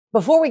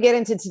Before we get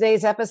into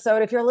today's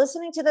episode, if you're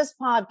listening to this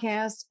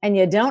podcast and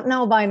you don't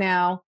know by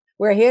now,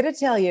 we're here to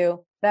tell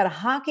you that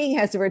hockey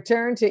has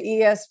returned to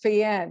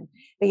ESPN.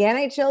 The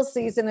NHL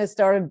season has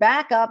started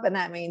back up, and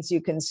that means you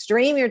can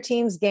stream your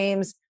team's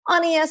games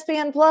on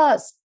ESPN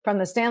Plus, from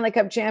the Stanley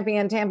Cup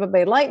champion Tampa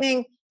Bay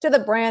Lightning to the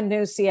brand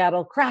new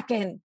Seattle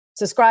Kraken.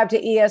 Subscribe to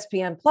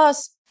ESPN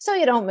Plus so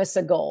you don't miss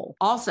a goal.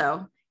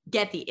 Also,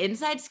 get the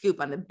inside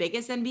scoop on the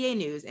biggest NBA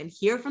news and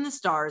hear from the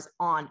stars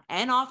on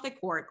and off the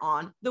court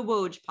on the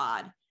Woj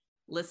Pod.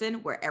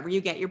 Listen wherever you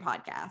get your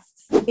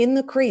podcasts. In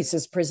the Crease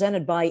is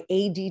presented by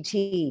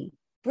ADT.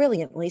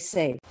 Brilliantly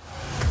safe.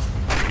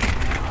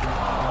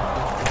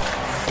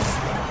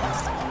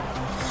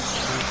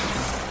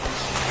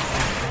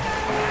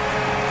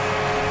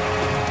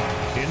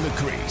 In the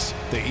Crease,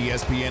 the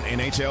ESPN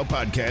NHL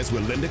podcast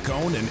with Linda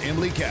Cohn and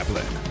Emily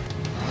Kaplan.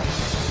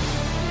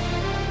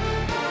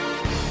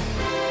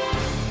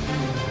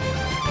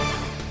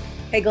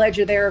 Hey, glad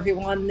you're there,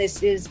 everyone.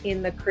 This is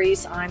In the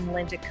Crease. I'm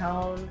Linda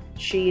Cohn.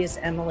 She is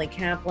Emily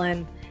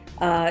Kaplan.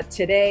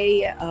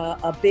 Today,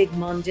 a big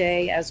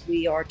Monday as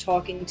we are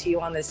talking to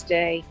you on this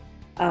day.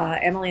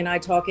 Emily and I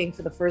talking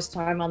for the first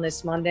time on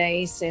this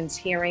Monday since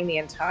hearing the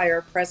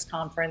entire press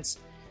conference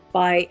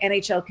by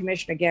NHL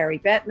Commissioner Gary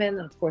Bettman.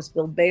 And of course,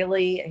 Bill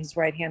Bailey, his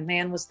right-hand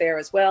man, was there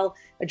as well,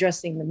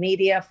 addressing the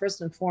media.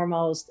 First and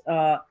foremost,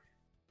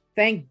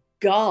 thank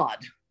God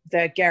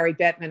that Gary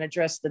Bettman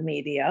addressed the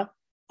media.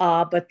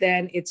 But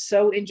then it's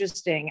so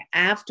interesting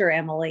after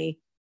Emily,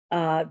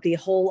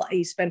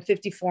 he spent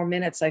 54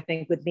 minutes, I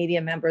think, with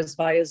media members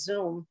via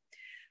Zoom.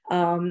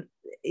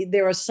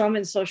 There are some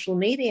in social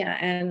media,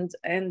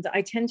 and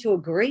I tend to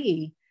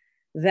agree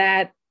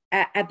that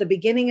at the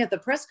beginning of the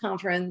press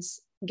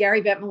conference,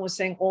 Gary Bettman was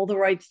saying all the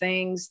right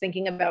things,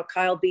 thinking about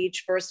Kyle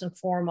Beach first and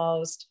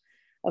foremost,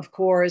 of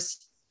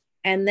course.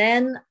 And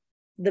then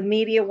the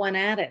media went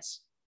at it,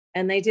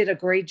 and they did a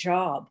great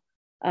job.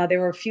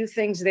 There were a few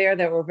things there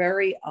that were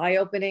very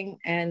eye-opening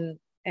and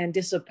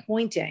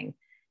disappointing.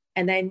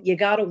 And then you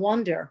got to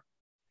wonder,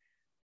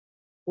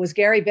 was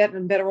Gary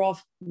Bettman better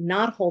off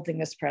not holding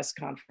this press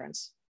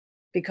conference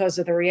because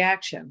of the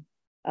reaction?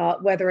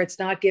 Whether it's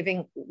not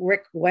giving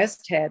Rick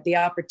Westhead the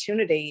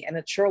opportunity, and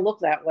it sure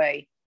looked that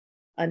way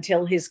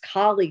until his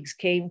colleagues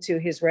came to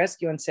his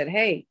rescue and said,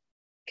 hey,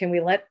 can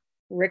we let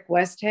Rick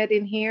Westhead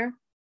in here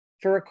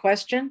for a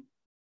question?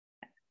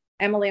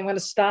 Emily, I'm going to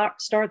start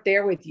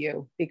there with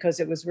you, because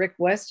it was Rick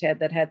Westhead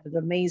that had the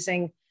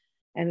amazing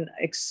and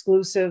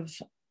exclusive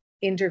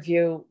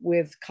interview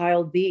with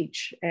Kyle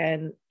Beach.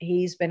 And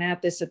he's been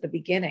at this at the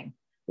beginning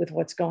with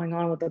what's going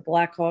on with the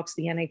Blackhawks,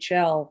 the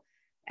NHL,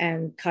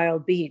 and Kyle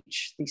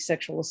Beach, the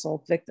sexual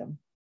assault victim.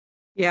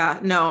 Yeah,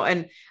 no.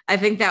 And I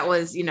think that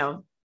was,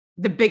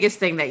 the biggest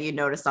thing that you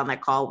noticed on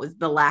that call was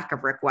the lack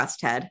of Rick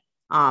Westhead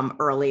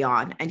early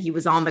on. And he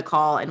was on the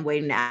call and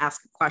waiting to ask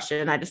a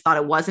question. I just thought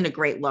it wasn't a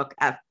great look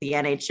at the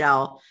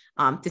NHL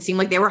to seem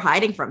like they were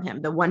hiding from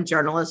him. The one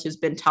journalist who's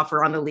been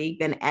tougher on the league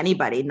than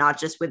anybody, not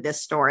just with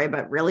this story,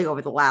 but really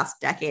over the last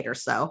decade or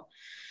so.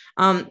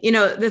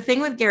 The thing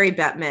with Gary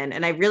Bettman,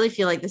 and I really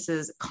feel like this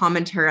is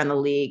commentary on the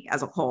league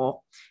as a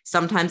whole,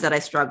 sometimes that I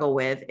struggle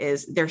with,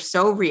 is they're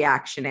so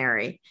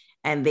reactionary.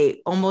 And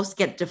they almost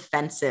get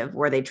defensive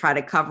where they try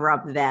to cover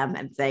up them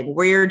and say,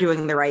 we're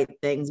doing the right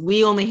things.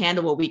 We only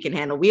handle what we can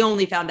handle. We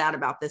only found out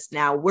about this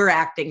now. We're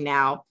acting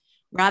now,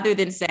 rather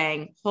than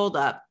saying, hold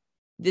up,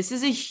 this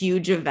is a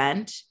huge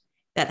event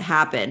that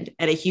happened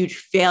and a huge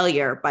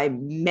failure by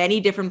many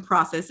different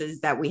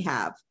processes that we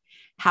have.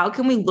 How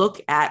can we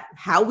look at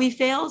how we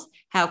failed?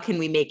 How can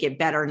we make it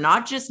better,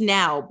 not just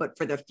now, but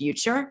for the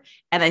future?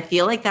 And I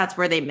feel like that's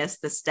where they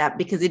missed the step,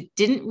 because it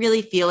didn't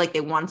really feel like they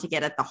wanted to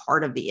get at the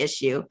heart of the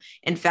issue.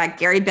 In fact,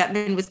 Gary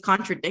Bettman was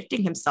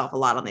contradicting himself a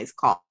lot on this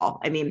call.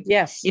 I mean,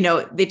 yes,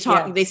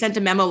 they sent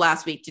a memo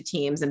last week to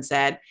teams and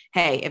said,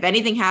 hey, if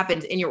anything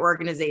happens in your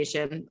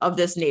organization of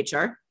this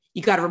nature,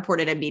 you got to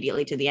report it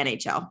immediately to the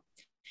NHL.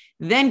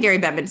 Then Gary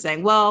Bettman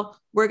saying, well,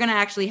 we're going to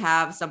actually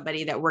have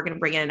somebody that we're going to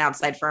bring in, an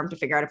outside firm, to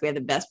figure out if we have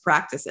the best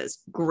practices.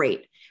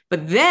 Great.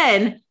 But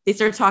then they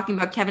started talking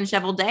about Kevin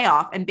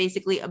Cheveldayoff and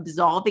basically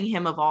absolving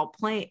him of all.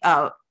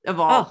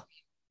 Oh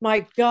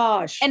my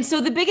gosh. And so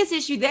the biggest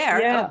issue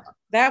there.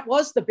 That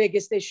was the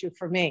biggest issue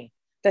for me,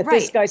 that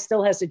this guy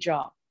still has a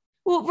job.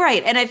 Well,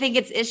 right. And I think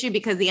it's issue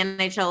because the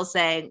NHL is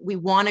saying we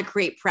want to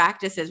create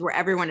practices where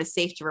everyone is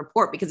safe to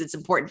report because it's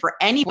important for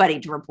anybody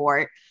to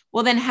report.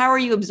 Well, then how are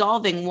you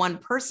absolving one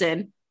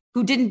person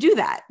who didn't do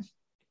that?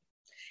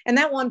 And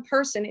that one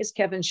person is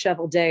Kevin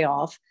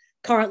Cheveldayoff,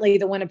 currently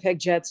the Winnipeg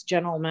Jets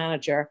general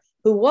manager,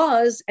 who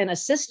was an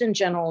assistant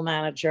general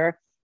manager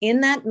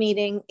in that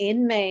meeting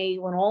in May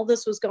when all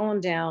this was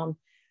going down.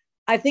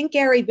 I think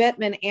Gary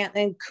Bettman,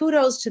 and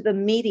kudos to the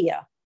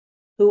media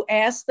who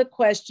asked the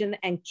question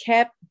and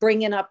kept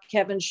bringing up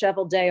Kevin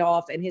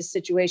Cheveldayoff and his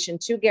situation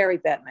to Gary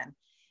Bettman.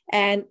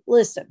 And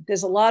listen,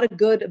 there's a lot of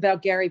good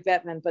about Gary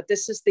Bettman, but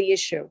this is the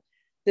issue.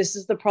 This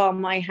is the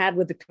problem I had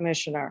with the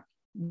commissioner.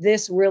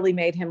 This really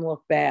made him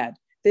look bad.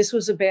 This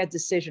was a bad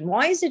decision.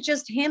 Why is it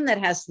just him that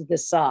has to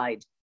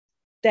decide?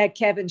 that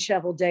Kevin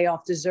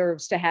Cheveldayoff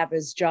deserves to have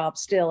his job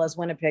still as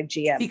Winnipeg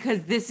GM.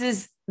 Because this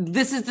is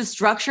the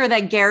structure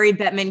that Gary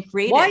Bettman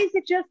created. Why is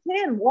it just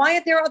him? Why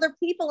are there other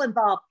people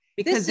involved?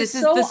 Because this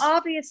is so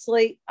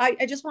obviously,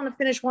 I just want to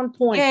finish one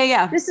point.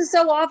 Yeah. This is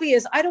so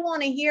obvious. I don't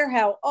want to hear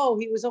how,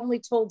 he was only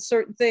told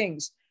certain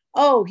things.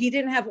 He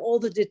didn't have all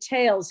the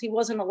details. He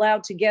wasn't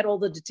allowed to get all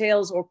the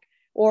details,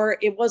 or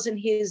it wasn't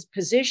his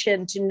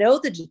position to know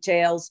the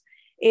details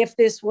if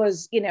this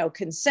was,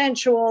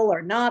 consensual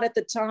or not at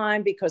the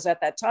time, because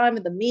at that time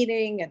of the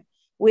meeting, and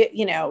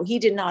he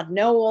did not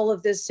know all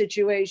of this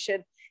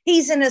situation.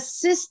 He's an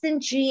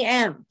assistant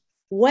GM.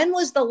 When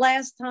was the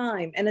last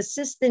time an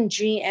assistant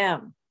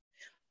GM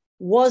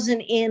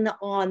wasn't in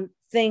on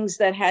things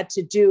that had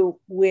to do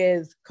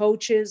with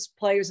coaches,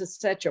 players,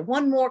 etc.?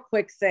 One more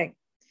quick thing.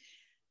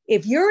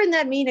 If you're in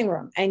that meeting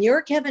room and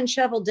you're Kevin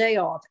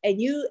Cheveldayoff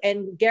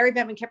and Gary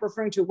Bettman kept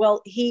referring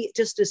to, he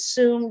just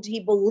assumed, he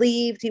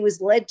believed, he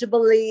was led to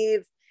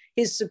believe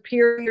his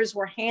superiors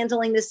were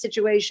handling this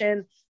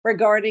situation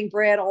regarding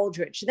Brad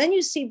Aldrich. Then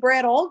you see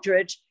Brad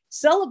Aldrich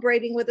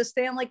celebrating with a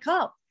Stanley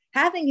Cup,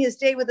 having his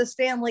day with a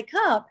Stanley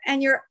Cup.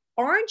 And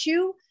aren't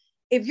you,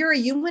 if you're a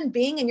human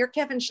being and you're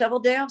Kevin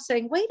Cheveldayoff,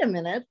 saying, wait a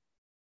minute,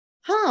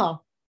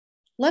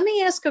 let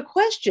me ask a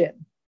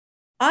question.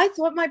 I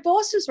thought my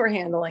bosses were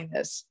handling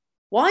this.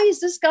 Why is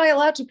this guy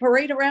allowed to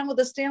parade around with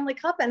a Stanley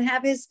Cup and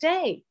have his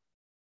day?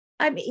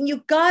 I mean,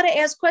 you got to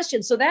ask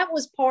questions. So that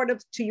was part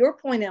of, to your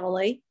point,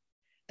 Emily,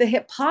 the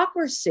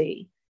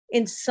hypocrisy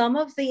in some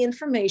of the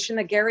information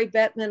that Gary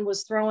Bettman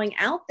was throwing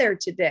out there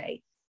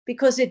today,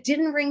 because it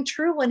didn't ring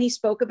true when he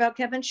spoke about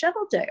Kevin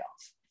Cheveldayoff.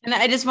 And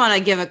I just want to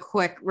give a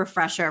quick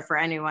refresher for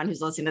anyone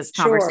who's listening to this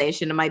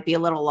conversation. Sure. It might be a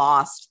little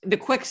lost. The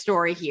quick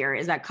story here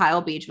is that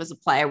Kyle Beach was a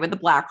player with the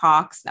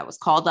Blackhawks that was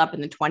called up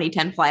in the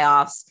 2010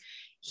 playoffs.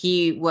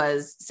 He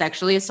was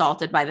sexually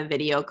assaulted by the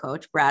video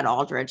coach, Brad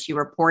Aldrich. He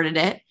reported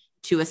it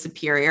to a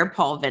superior,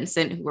 Paul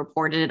Vincent, who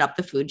reported it up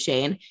the food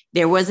chain.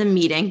 There was a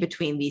meeting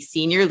between the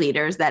senior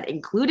leaders that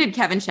included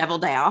Kevin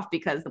Cheveldayoff,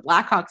 because the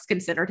Blackhawks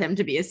considered him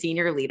to be a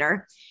senior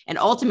leader. And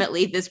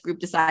ultimately, this group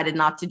decided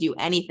not to do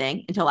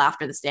anything until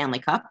after the Stanley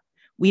Cup.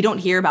 We don't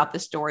hear about the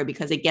story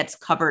because it gets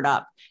covered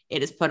up.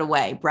 It is put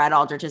away. Brad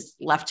Aldrich is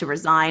left to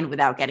resign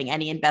without getting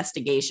any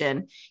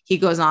investigation. He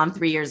goes on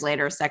 3 years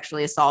later,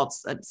 sexually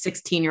assaults a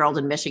 16-year-old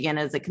in Michigan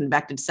as a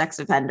convicted sex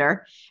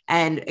offender.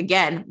 And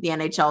again, the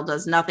NHL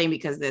does nothing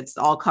because it's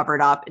all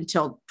covered up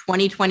until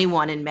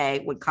 2021 in May,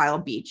 when Kyle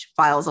Beach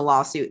files a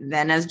lawsuit,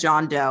 then as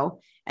John Doe.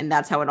 And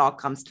that's how it all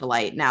comes to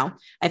light. Now,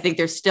 I think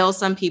there's still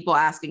some people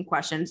asking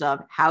questions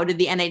of, how did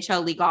the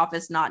NHL league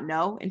office not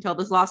know until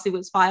this lawsuit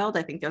was filed?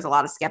 I think there's a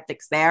lot of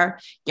skeptics there.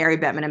 Gary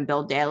Bettman and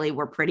Bill Daly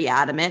were pretty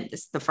adamant.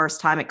 This is the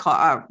first time it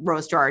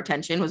rose to our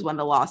attention was when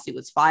the lawsuit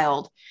was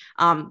filed.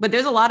 But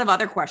there's a lot of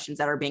other questions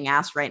that are being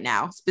asked right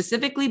now,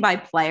 specifically by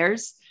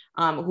players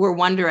who are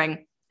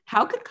wondering,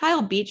 how could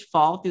Kyle Beach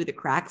fall through the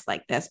cracks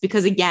like this?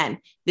 Because again,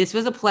 this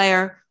was a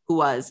player who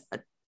was a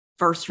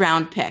first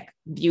round pick,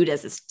 viewed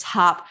as this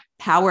top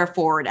power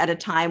forward at a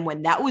time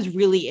when that was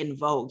really in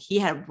vogue. He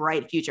had a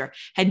bright future,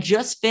 had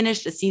just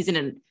finished a season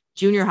in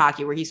junior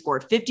hockey where he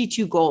scored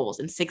 52 goals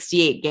in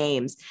 68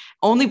 games,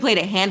 only played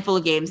a handful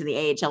of games in the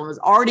AHL and was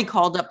already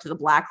called up to the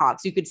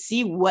Blackhawks. You could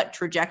see what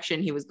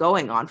trajectory he was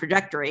going on,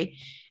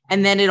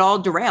 and then it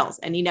all derails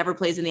and he never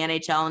plays in the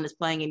NHL and is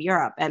playing in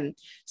Europe. And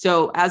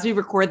so as we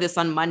record this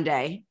on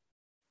Monday,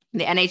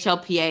 the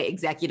NHLPA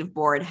executive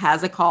board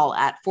has a call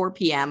at 4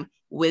 p.m.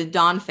 with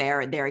Don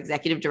Fair, their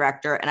executive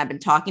director. And I've been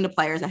talking to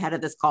players ahead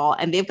of this call,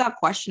 and they've got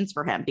questions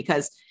for him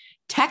because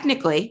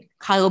technically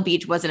Kyle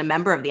Beach wasn't a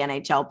member of the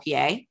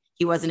NHLPA.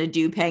 He wasn't a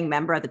due-paying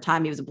member at the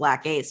time. He was a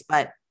Black Ace,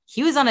 but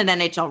he was on an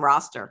NHL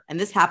roster, and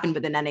this happened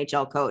with an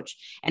NHL coach.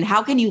 And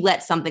how can you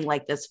let something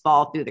like this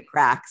fall through the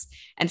cracks?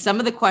 And some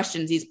of the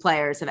questions these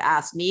players have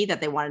asked me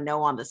that they want to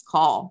know on this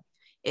call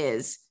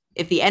is,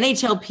 if the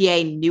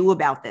NHLPA knew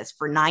about this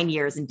for 9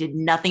 years and did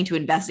nothing to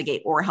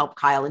investigate or help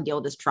Kyle and deal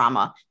with this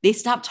trauma, they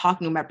stopped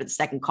talking to him after the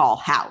second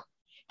call.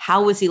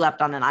 How was he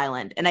left on an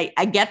island? And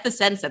I get the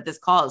sense that this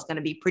call is going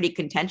to be pretty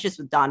contentious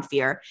with Don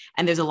Fehr.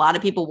 And there's a lot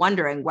of people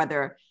wondering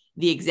whether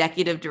the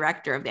executive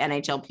director of the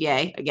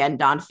NHLPA, again,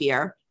 Don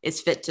Fehr,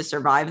 is fit to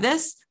survive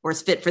this or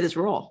is fit for this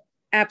role.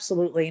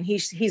 Absolutely. And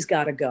he's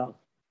got to go.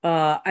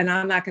 And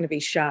I'm not going to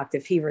be shocked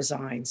if he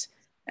resigns.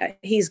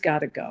 He's got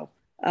to go.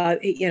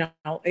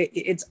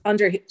 It's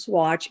under his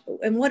watch.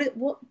 And what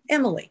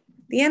Emily,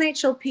 the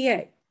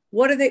NHLPA,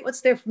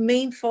 what's their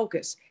main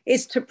focus?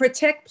 Is to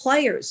protect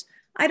players.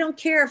 I don't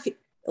care if,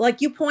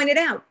 like you pointed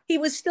out, he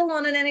was still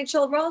on an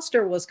NHL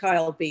roster, was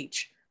Kyle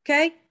Beach.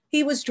 Okay.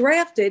 He was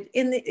drafted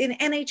in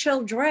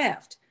NHL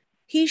draft.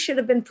 He should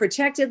have been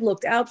protected,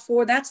 looked out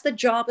for. That's the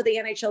job of the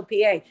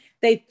NHLPA.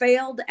 They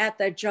failed at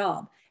that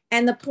job.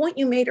 And the point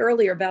you made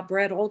earlier about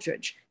Brad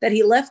Aldrich, that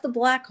he left the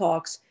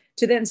Blackhawks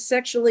to then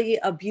sexually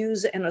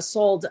abuse and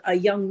assault a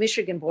young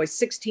Michigan boy,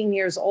 16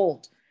 years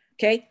old.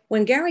 Okay.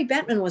 When Gary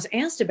Bettman was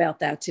asked about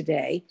that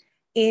today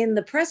in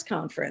the press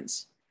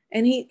conference,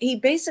 and he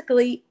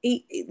basically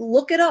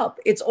look it up.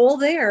 It's all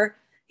there.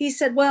 he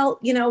said, well,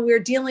 we're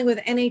dealing with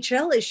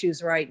NHL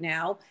issues right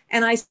now,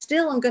 and I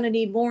still am going to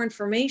need more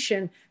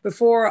information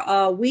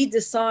before we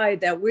decide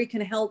that we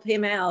can help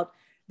him out,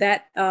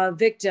 that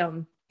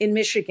victim in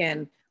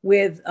Michigan,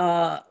 with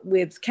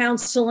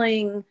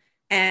counseling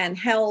and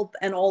help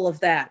and all of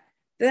that.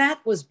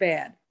 That was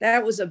bad.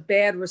 That was a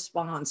bad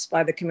response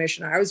by the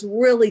commissioner. I was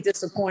really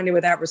disappointed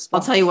with that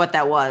response. I'll tell you what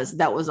that was.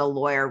 That was a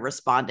lawyer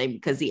responding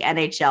because the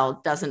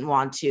NHL doesn't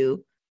want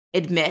to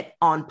admit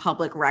on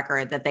public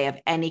record that they have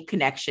any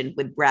connection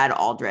with Brad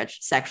Aldrich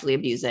sexually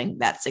abusing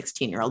that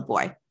 16-year-old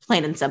boy.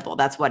 Plain and simple.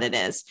 That's what it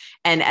is.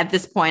 And at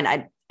this point,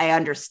 I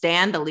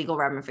understand the legal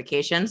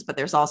ramifications, but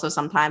there's also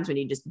sometimes when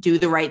you just do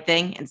the right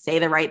thing and say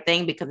the right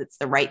thing because it's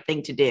the right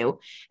thing to do.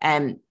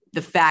 And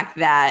the fact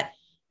that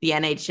the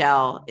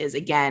NHL is,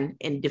 again,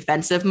 in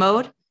defensive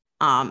mode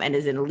and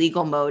is in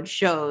legal mode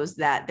shows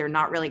that they're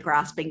not really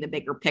grasping the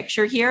bigger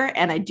picture here.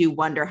 And I do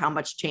wonder how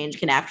much change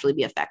can actually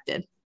be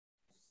affected.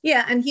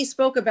 Yeah, and he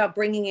spoke about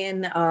bringing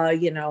in,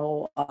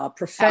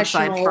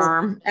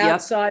 professionals,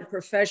 outside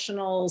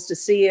professionals to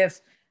see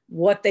if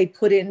what they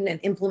put in and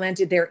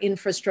implemented their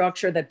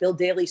infrastructure that Bill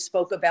Daley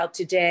spoke about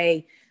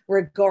today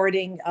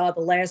regarding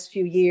the last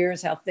few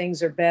years, how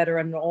things are better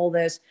and all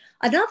this.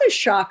 Another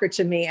shocker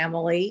to me,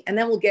 Emily, and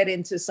then we'll get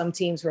into some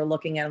teams we're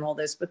looking at and all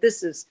this, but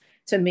this is,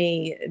 to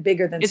me,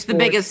 bigger than it's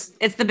sports.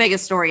 It's the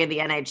biggest story in the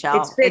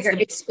NHL. It's bigger.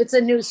 It's a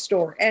news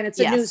story, and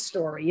it's a news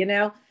story,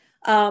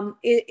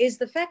 is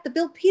the fact the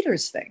Bill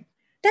Peters thing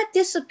that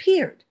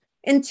disappeared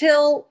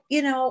until,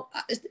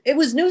 it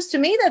was news to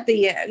me that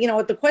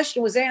the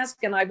question was asked,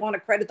 and I want to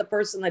credit the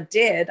person that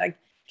did. I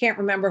can't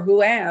remember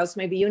who asked,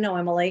 maybe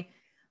Emily,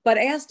 but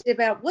asked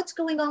about what's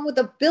going on with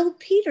the Bill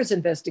Peters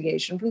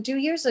investigation from 2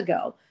 years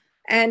ago.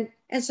 And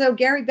so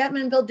Gary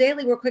Bettman and Bill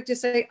Daley were quick to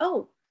say,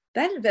 oh,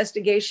 that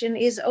investigation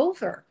is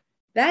over.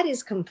 That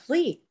is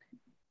complete.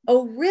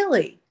 Oh,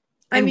 really?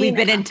 And we've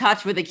been in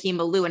touch with Akeem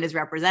Alou and his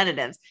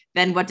representatives.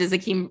 Then what does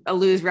Akeem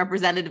Alou's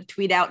representative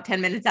tweet out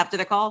 10 minutes after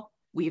the call?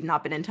 We've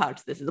not been in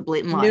touch. This is a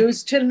blatant lie.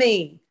 News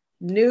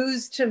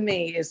to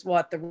me is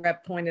what the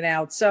rep pointed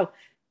out. So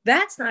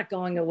that's not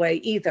going away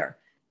either.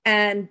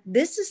 And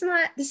that's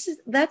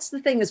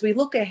the thing, as we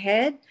look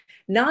ahead,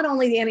 not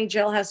only the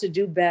NHL has to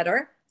do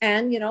better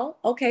and,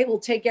 okay, we'll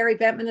take Gary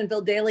Bettman and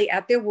Bill Daley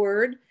at their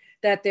word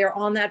that they're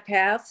on that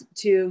path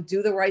to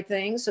do the right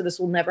thing. So this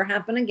will never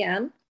happen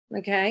again.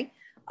 Okay.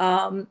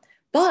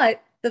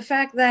 But the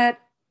fact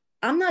that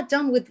I'm not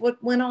done with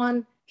what went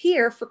on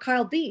here for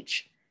Kyle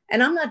Beach,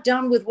 and I'm not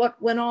done with what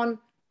went on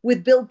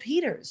with Bill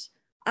Peters.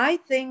 I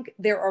think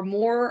there are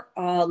more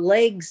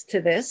legs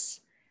to this,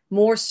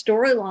 more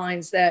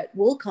storylines that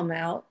will come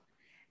out,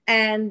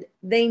 and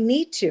they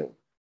need to.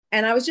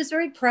 And I was just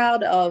very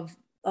proud of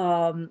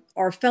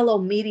our fellow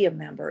media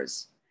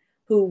members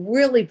who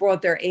really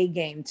brought their A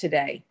game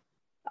today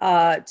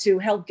to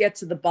help get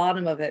to the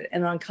bottom of it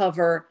and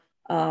uncover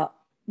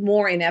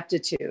more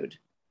ineptitude.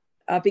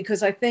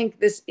 Because I think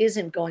this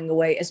isn't going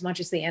away as much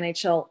as the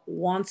NHL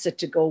wants it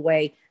to go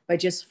away by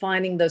just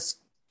finding those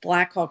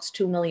Blackhawks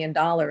 $2 million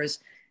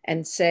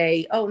and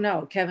say, oh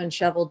no, Kevin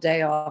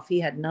Cheveldayoff, he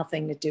had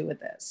nothing to do with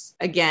this.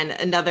 Again,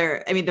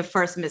 the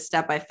first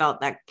misstep I felt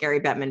that Gary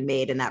Bettman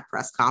made in that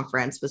press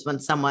conference was when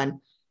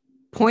someone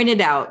pointed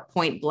out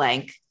point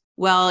blank,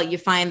 well, you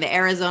find the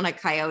Arizona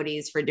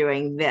Coyotes for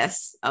doing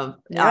this of,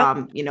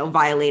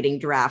 violating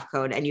draft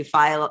code, and you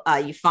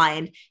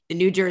find the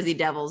New Jersey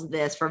Devils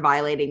this for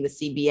violating the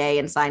CBA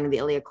and signing the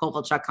Ilya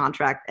Kovalchuk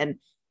contract. And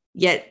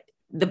yet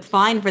the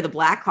fine for the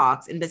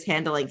Blackhawks in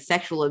mishandling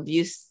sexual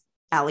abuse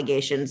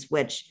allegations,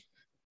 which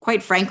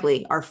quite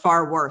frankly are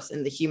far worse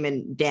in the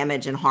human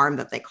damage and harm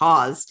that they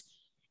caused.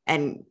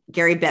 And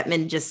Gary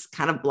Bettman just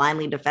kind of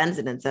blindly defends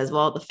it and says,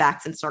 well, the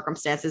facts and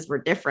circumstances were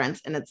different.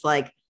 And it's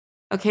like,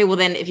 okay, well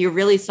then if you're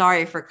really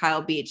sorry for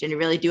Kyle Beach and you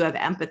really do have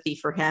empathy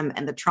for him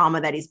and the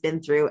trauma that he's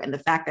been through and the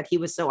fact that he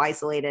was so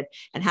isolated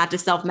and had to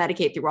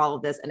self-medicate through all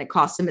of this and it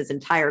cost him his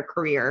entire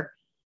career,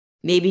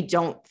 maybe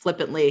don't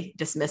flippantly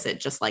dismiss it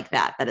just like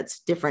that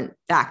it's different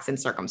facts and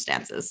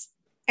circumstances.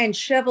 And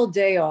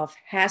Cheveldayoff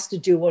has to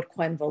do what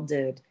Quenneville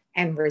did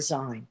and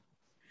resign.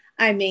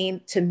 I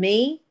mean, to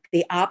me,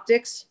 the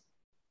optics,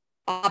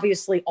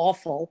 obviously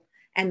awful.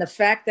 And the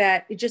fact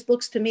that it just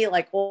looks to me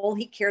like all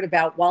he cared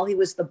about while he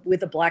was with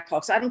the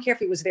Blackhawks, I don't care if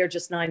he was there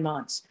just 9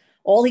 months.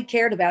 All he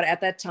cared about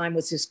at that time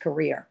was his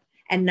career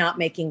and not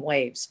making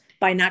waves,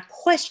 by not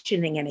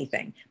questioning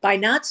anything, by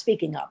not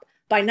speaking up,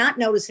 by not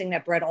noticing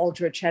that Brett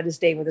Aldrich had his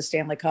day with the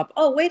Stanley Cup.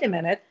 Oh, wait a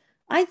minute.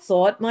 I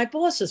thought my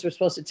bosses were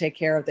supposed to take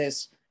care of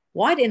this.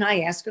 Why didn't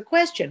I ask a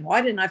question?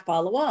 Why didn't I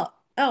follow up?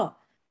 Oh,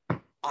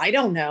 I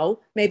don't know.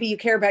 Maybe you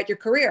care about your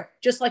career,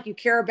 just like you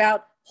care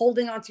about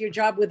holding on to your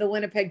job with the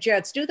Winnipeg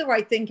Jets. Do the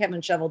right thing,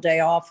 Kevin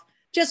Cheveldayoff.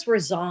 Just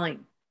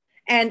resign.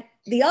 And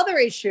the other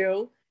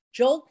issue,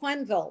 Joel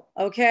Quenneville,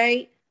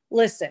 okay?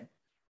 Listen,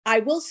 I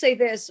will say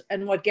this,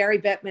 and what Gary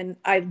Bettman,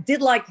 I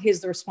did like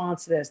his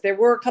response to this. There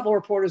were a couple of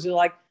reporters who were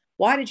like,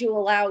 why did you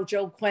allow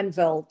Joel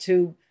Quenneville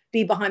to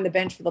be behind the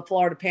bench for the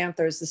Florida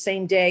Panthers the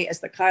same day as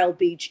the Kyle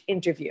Beach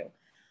interview?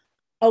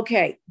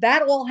 Okay,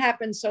 that all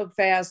happened so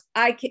fast.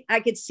 I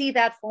could see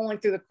that falling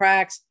through the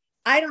cracks.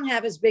 I don't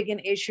have as big an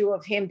issue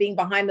of him being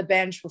behind the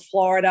bench for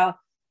Florida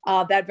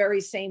that very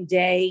same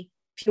day.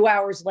 A few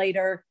hours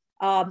later,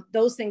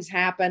 those things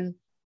happen.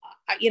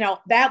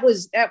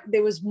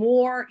 There was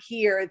more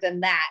here than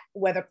that,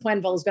 whether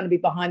Quenneville is going to be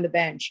behind the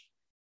bench.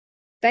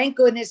 Thank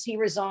goodness he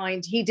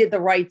resigned. He did the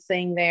right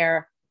thing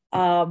there.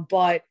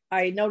 But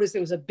I noticed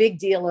there was a big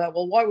deal.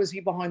 Well, why was he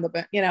behind the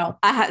bench?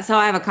 So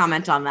I have a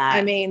comment on that.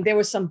 I mean, there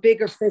was some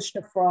bigger fish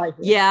to fry here.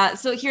 Yeah.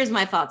 So here's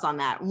my thoughts on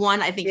that.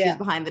 One, I think he was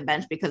behind the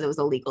bench because it was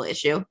a legal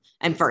issue.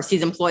 And first,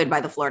 he's employed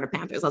by the Florida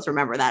Panthers. Let's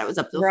remember that. It was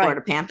up to the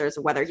Florida Panthers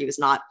whether he was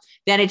not.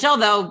 The NHL,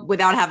 though,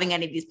 without having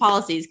any of these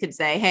policies, could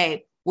say,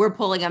 hey, we're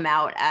pulling him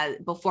out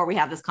before we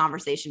have this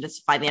conversation just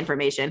to find the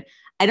information.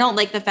 I don't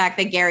like the fact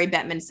that Gary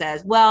Bettman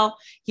says, well,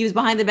 he was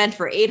behind the bench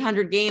for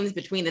 800 games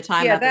between the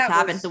time that this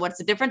happened. So what's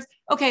the difference?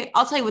 Okay,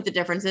 I'll tell you what the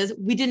difference is.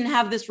 We didn't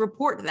have this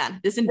report then,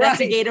 this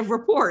investigative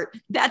report.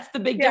 That's the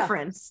big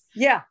difference.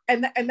 Yeah,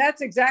 and that's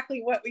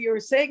exactly what you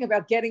were saying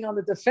about getting on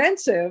the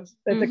defensive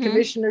that the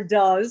commissioner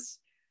does.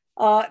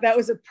 That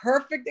was a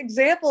perfect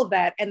example of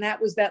that. And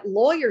that was that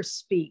lawyer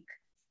speak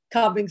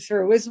coming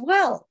through as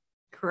well.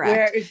 Correct.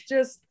 Where it's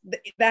just,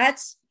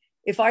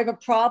 if I have a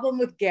problem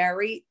with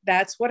Gary,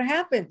 that's what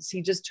happens.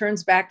 He just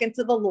turns back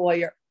into the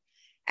lawyer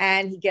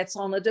and he gets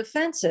on the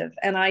defensive.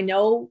 And I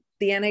know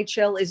the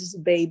NHL is his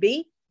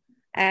baby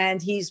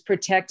and he's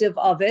protective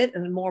of it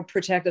and more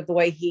protective the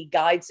way he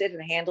guides it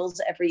and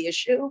handles every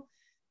issue.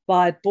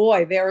 But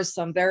boy, there are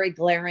some very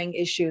glaring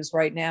issues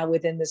right now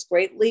within this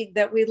great league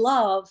that we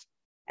love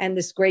and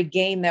this great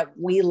game that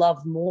we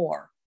love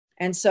more.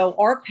 And so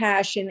our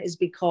passion is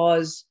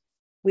because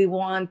we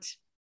want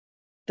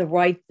the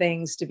right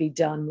things to be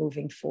done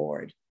moving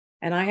forward.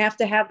 And I have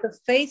to have the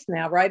faith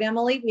now, right,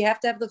 Emily? We have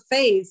to have the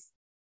faith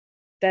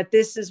that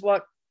this is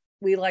what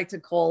we like to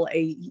call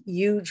a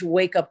huge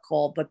wake-up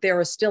call, but there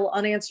are still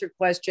unanswered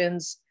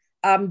questions.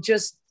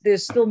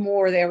 There's still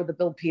more there with the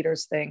Bill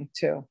Peters thing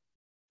too.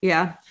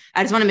 Yeah.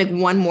 I just want to make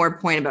one more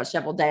point about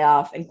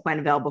Cheveldayoff and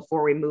Quenneville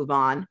before we move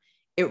on.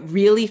 It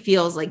really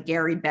feels like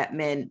Gary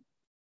Bettman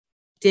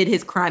did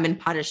his crime and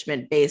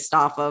punishment based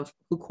off of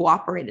who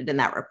cooperated in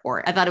that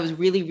report. I thought it was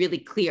really, really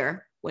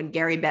clear when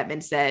Gary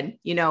Bettman said,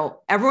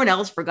 everyone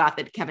else forgot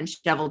that Kevin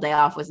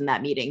Cheveldayoff was in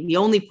that meeting. The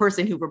only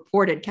person who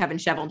reported Kevin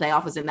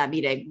Cheveldayoff was in that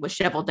meeting was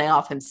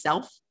Cheveldayoff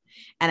himself.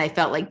 And I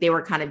felt like they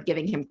were kind of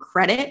giving him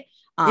credit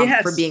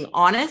for being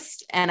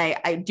honest. And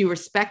I do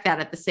respect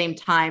that. At the same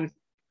time,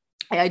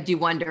 I do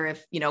wonder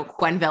if,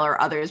 Quenneville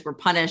or others were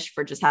punished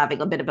for just having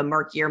a bit of a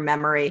murkier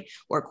memory,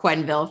 or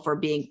Quenneville for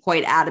being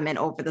quite adamant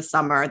over the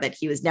summer that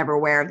he was never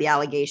aware of the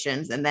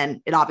allegations. And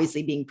then it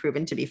obviously being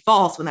proven to be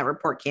false when that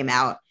report came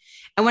out.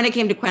 And when it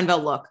came to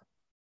Quenneville, look,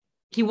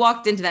 he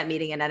walked into that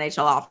meeting in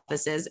NHL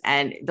offices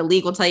and the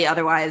league will tell you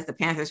otherwise. The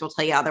Panthers will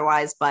tell you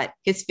otherwise, but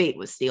his fate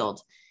was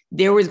sealed.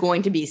 There was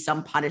going to be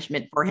some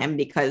punishment for him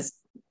because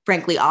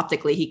frankly,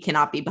 optically, he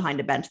cannot be behind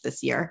a bench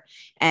this year.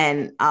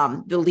 And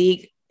the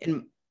league,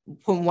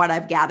 from what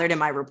I've gathered in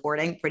my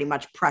reporting, pretty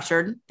much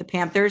pressured the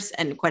Panthers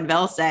and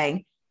Quenneville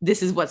saying,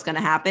 this is what's going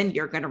to happen.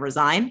 You're going to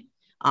resign.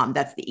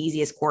 That's the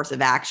easiest course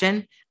of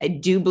action. I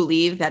do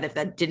believe that if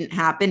that didn't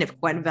happen, if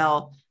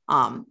Quenneville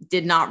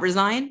did not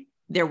resign,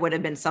 there would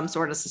have been some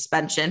sort of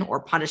suspension or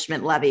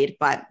punishment levied,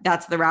 but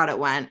that's the route it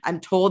went. I'm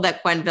told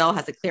that Quenneville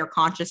has a clear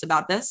conscience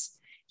about this.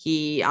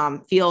 He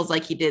feels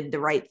like he did the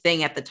right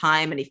thing at the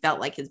time and he felt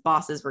like his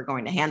bosses were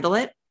going to handle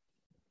it.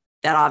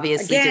 That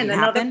obviously didn't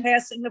happen. Another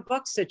passing the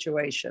buck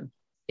situation.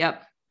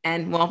 Yep.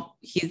 And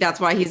that's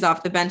why he's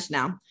off the bench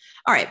now.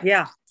 All right.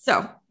 Yeah.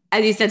 So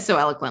as you said so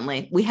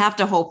eloquently, we have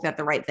to hope that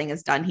the right thing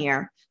is done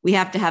here. We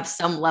have to have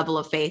some level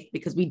of faith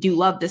because we do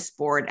love this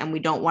sport and we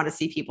don't want to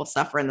see people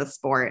suffer in the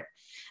sport.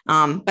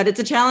 But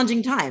it's a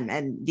challenging time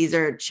and these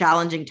are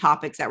challenging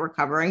topics that we're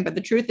covering. But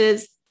the truth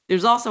is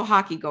there's also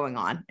hockey going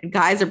on and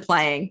guys are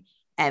playing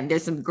and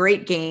there's some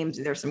great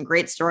games. There's some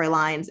great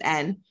storylines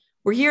and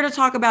we're here to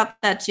talk about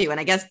that too. And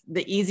I guess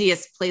the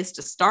easiest place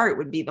to start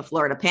would be the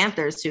Florida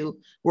Panthers, who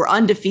were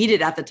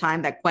undefeated at the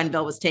time that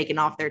Quenneville was taken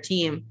off their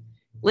team.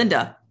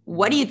 Linda,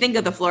 what do you think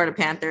of the Florida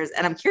Panthers?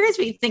 And I'm curious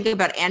what you think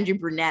about Andrew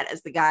Brunette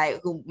as the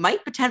guy who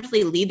might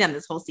potentially lead them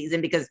this whole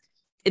season, because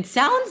it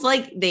sounds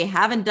like they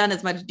haven't done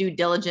as much due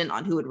diligence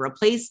on who would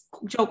replace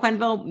Joe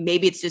Quenneville.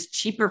 Maybe it's just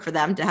cheaper for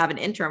them to have an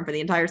interim for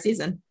the entire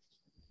season.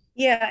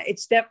 Yeah,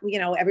 it's definitely,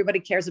 everybody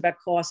cares about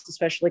costs,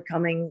 especially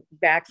coming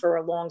back for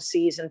a long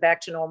season,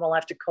 back to normal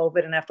after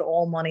COVID and after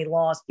all money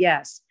lost.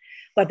 Yes.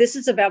 But this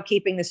is about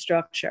keeping the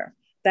structure.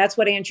 That's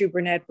what Andrew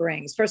Brunette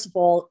brings. First of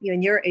all, I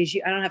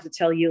don't have to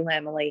tell you,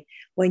 Emily,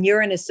 when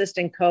you're an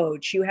assistant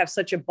coach, you have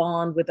such a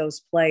bond with those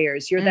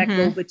players. You're that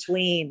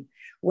go-between.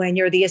 When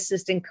you're the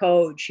assistant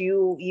coach,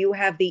 you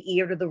have the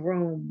ear to the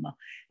room.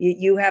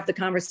 You have the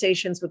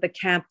conversations with the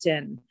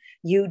captain.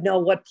 You know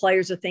what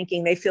players are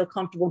thinking. They feel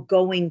comfortable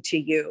going to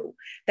you.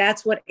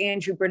 That's what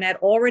Andrew Brunette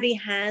already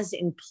has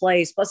in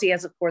place. Plus, he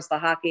has, of course, the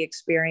hockey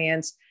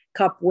experience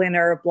Cup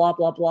winner, blah,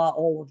 blah, blah,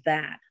 all of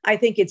that. I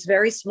think it's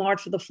very smart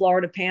for the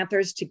Florida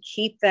Panthers to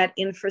keep that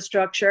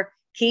infrastructure,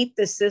 keep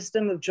the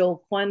system of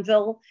Joel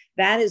Quenneville.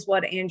 That is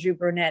what Andrew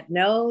Brunette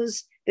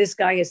knows. This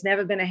guy has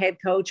never been a head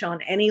coach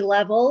on any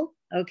level.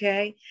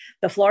 Okay.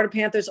 The Florida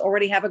Panthers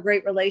already have a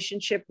great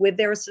relationship with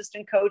their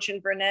assistant coach in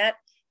Brunette.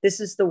 This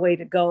is the way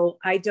to go.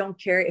 I don't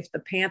care if the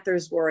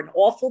Panthers were an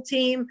awful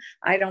team.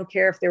 I don't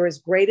care if they're as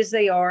great as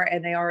they are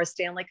and they are a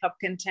Stanley Cup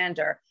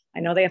contender. I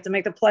know they have to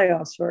make the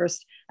playoffs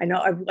first.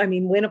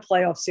 win a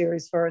playoff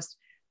series first.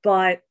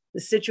 But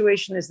the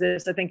situation is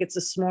this. I think it's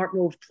a smart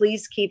move.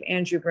 Please keep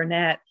Andrew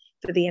Brunette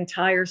for the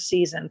entire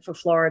season for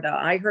Florida.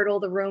 I heard all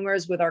the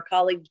rumors with our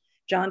colleague,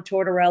 John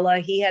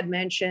Tortorella. He had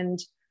mentioned,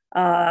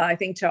 I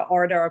think, to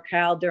Arda or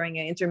Cal during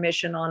an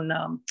intermission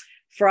on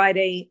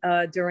Friday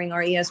during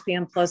our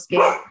ESPN Plus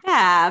game.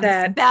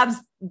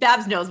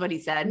 Babs knows what he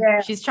said.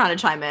 Yeah. She's trying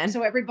to chime in.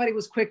 So everybody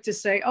was quick to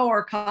say, oh,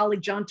 our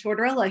colleague John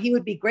Tortorella, he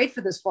would be great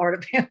for this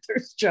Florida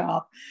Panthers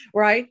job,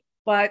 right?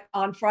 But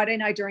on Friday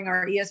night during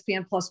our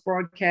ESPN Plus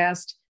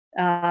broadcast,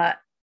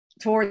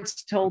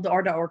 Torts told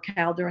Arda or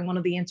Cal during one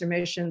of the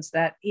intermissions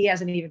that he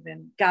hasn't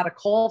even got a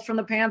call from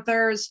the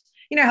Panthers.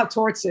 You know how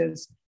Torts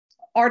is.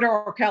 Arda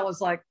or Cal is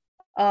like,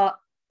 are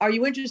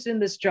you interested in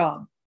this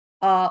job?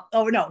 Oh,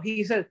 no.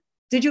 He said,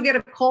 did you get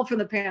a call from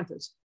the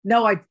Panthers?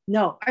 No. I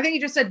think he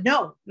just said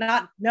no.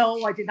 I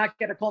did not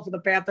get a call from the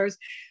Panthers.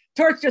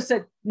 Torts just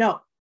said no.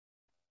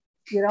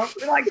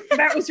 Like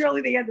that was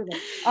really the end of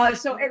it.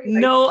 So anyway,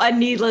 no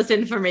needless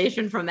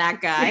information from that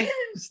guy.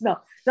 No,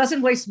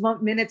 doesn't waste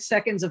minutes,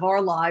 seconds of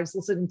our lives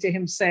listening to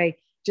him say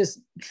just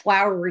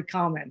flowery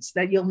comments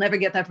that you'll never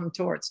get that from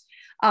Torts.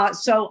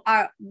 So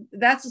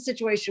that's the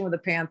situation with the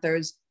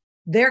Panthers.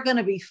 They're going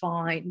to be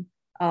fine.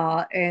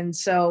 And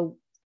so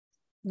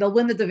they'll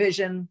win the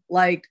division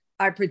like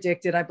I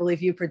predicted. I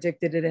believe you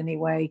predicted it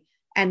anyway.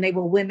 And they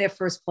will win their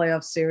first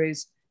playoff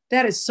series.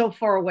 That is so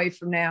far away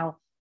from now,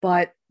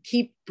 but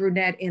keep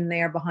Brunette in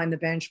there behind the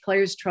bench.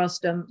 Players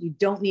trust him. You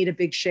don't need a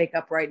big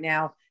shakeup right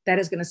now. That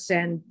is going to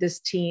send this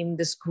team,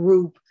 this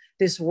group,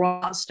 this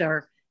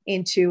roster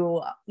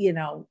into,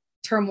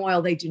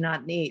 turmoil they do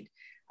not need.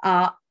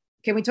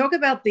 Can we talk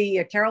about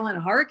the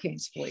Carolina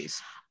Hurricanes,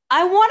 please?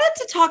 I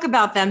wanted to talk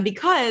about them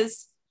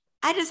because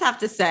I just have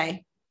to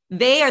say,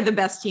 they are the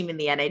best team in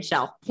the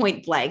NHL,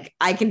 point blank.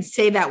 I can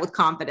say that with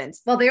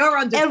confidence. Well, they are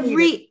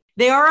undefeated.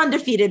 They are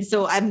undefeated,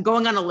 so I'm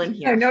going on a limb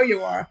here. I know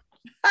you are.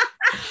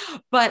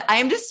 But I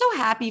am just so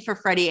happy for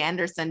Freddie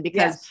Anderson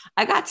because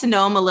I got to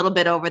know him a little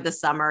bit over the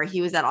summer. He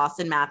was at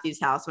Austin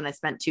Matthews' house when I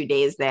spent 2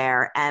 days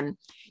there. And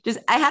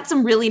I had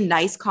some really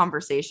nice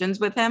conversations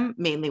with him,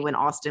 mainly when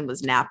Austin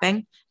was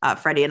napping.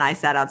 Freddie and I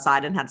sat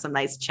outside and had some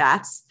nice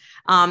chats.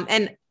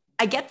 And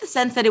I get the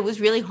sense that it was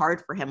really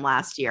hard for him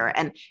last year.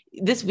 And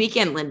this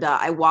weekend, Linda,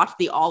 I watched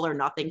the All or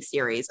Nothing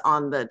series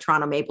on the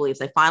Toronto Maple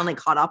Leafs. I finally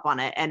caught up on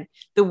it. And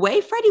the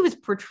way Freddie was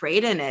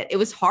portrayed in it, it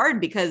was hard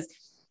because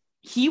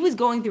he was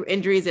going through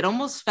injuries. It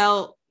almost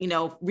felt,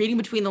 reading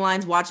between the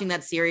lines, watching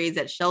that series,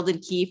 that Sheldon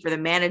Keefe or the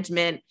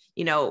management,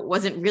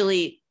 wasn't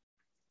really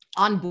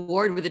on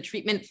board with a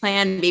treatment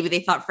plan. Maybe they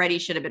thought Freddie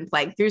should have been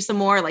playing through some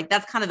more. Like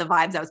that's kind of the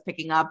vibes I was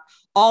picking up.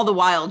 All the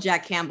while,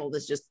 Jack Campbell,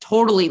 this just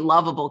totally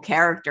lovable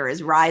character,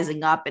 is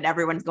rising up and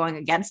everyone's going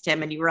against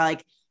him. And you were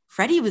like,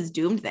 Freddie was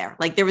doomed there.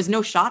 Like there was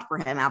no shot for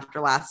him after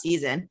last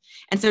season.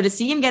 And so to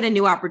see him get a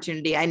new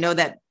opportunity, I know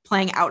that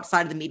playing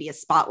outside of the media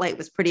spotlight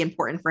was pretty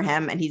important for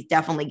him. And he's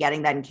definitely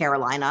getting that in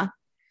Carolina.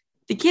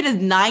 The kid has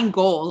 9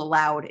 goals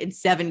allowed in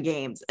 7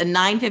 games, a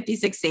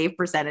 .956 save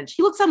percentage.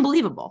 He looks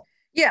unbelievable.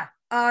 Yeah.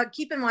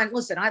 Keep in mind,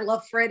 listen, I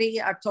love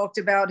Freddie. I've talked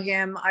about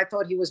him. I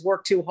thought he was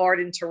worked too hard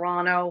in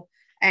Toronto.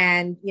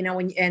 And,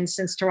 and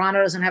since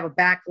Toronto doesn't have a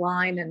back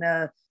line and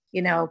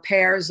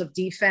pairs of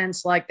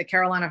defense like the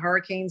Carolina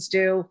Hurricanes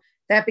do,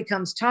 that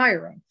becomes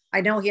tiring.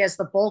 I know he has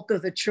the bulk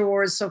of the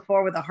chores so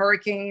far with the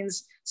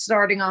Hurricanes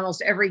starting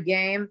almost every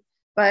game,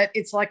 but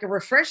it's like a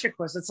refresher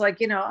course. It's like,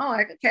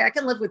 I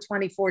can live with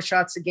 24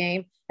 shots a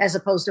game as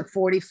opposed to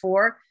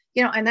 44,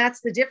 and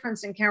that's the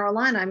difference in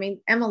Carolina. I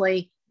mean,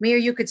 Emily, me or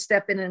you could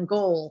step in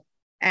goal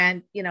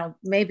and,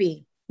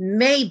 maybe.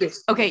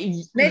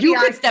 Okay. Maybe you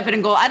could step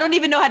in goal. I don't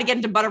even know how to get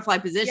into butterfly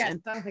position. Yes,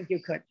 I don't think you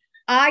could.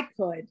 I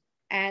could.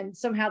 And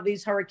somehow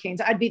these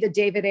Hurricanes, I'd be the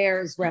David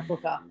Ayres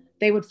replica.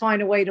 They would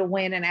find a way to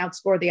win and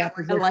outscore the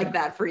opposition. I like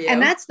that for you. And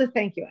that's the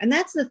thank you. And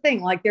that's the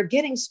thing. Like they're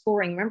getting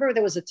scoring. Remember,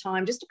 there was a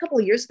time just a couple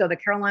of years ago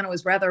that Carolina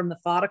was rather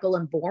methodical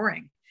and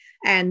boring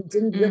and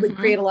didn't really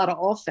create a lot of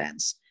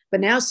offense. But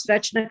now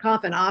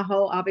Svechnikov and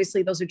Aho,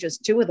 obviously, those are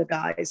just 2 of the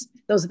guys.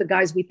 Those are the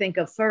guys we think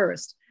of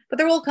first. But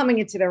they're all coming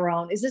into their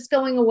own. Is this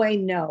going away?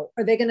 No.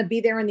 Are they going to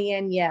be there in the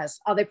end? Yes.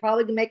 Are they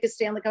probably going to make a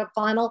Stanley Cup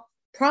final?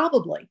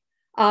 Probably.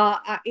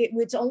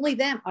 It's only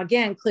them.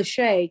 Again,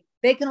 cliche.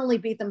 They can only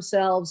beat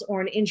themselves,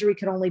 or an injury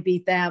can only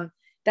beat them.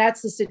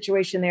 That's the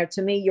situation there.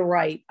 To me, you're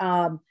right.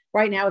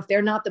 Right now, if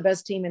they're not the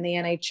best team in the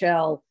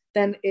NHL,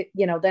 then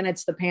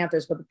it's the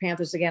Panthers. But the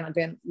Panthers, again, have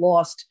been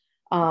lost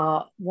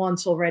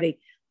once already.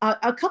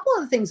 A couple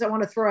of things I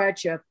want to throw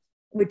at you.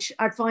 which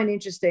I find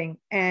interesting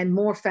and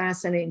more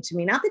fascinating to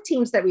me. Not the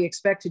teams that we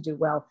expect to do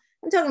well.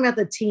 I'm talking about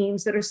the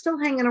teams that are still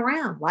hanging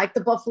around, like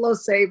the Buffalo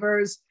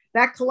Sabres.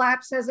 That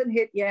collapse hasn't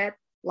hit yet,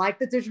 like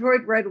the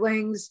Detroit Red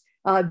Wings.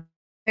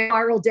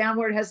 Spiral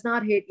downward has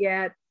not hit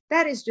yet.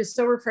 That is just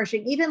so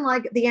refreshing. Even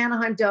like the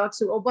Anaheim Ducks,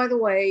 who, oh, by the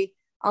way,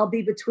 I'll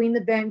be between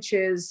the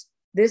benches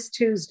this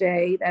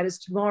Tuesday. That is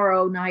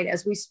tomorrow night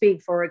as we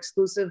speak for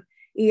exclusive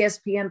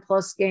ESPN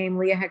Plus game.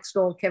 Leah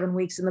Hextall, Kevin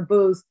Weeks in the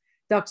booth.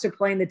 Ducks are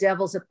playing the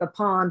Devils at the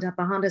Pond at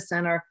the Honda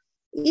Center.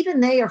 Even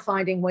they are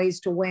finding ways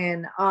to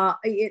win,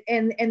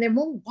 and they're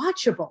more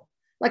watchable.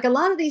 Like a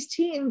lot of these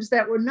teams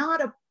that were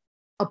not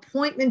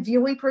appointment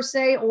viewing per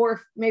se,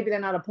 or maybe they're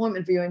not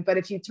appointment viewing, but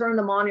if you turn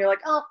them on, you're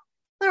like, oh,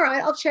 all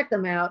right, I'll check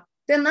them out.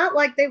 They're not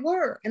like they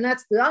were. And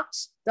that's the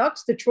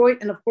Ducks, Detroit,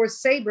 and of course,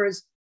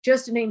 Sabres,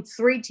 just to name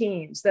 3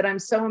 teams that I'm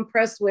so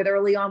impressed with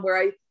early on,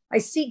 where I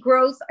see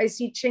growth, I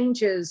see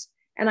changes,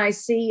 and I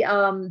see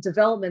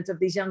development of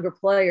these younger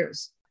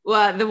players.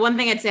 Well, the one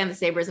thing I'd say on the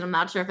Sabres, and I'm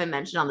not sure if I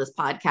mentioned on this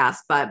podcast,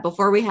 but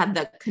before we had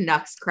the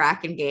Canucks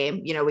Kraken game,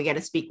 you know, we get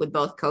to speak with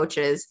both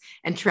coaches,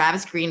 and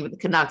Travis Green with the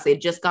Canucks, they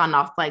had just gone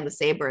off playing the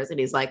Sabres.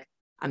 And he's like,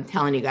 I'm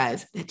telling you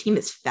guys, that team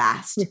is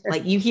fast.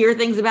 Like, you hear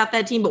things about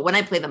that team, but when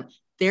I play them,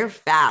 they're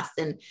fast.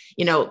 And,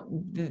 you know,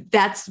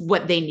 that's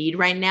what they need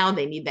right now.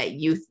 They need that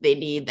youth. They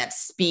need that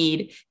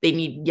speed. They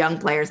need young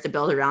players to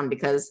build around,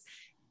 because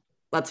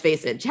let's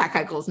face it, Jack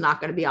Eichel is not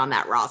going to be on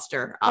that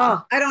roster.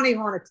 I don't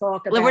even want to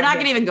talk about it. We're not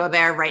going to even go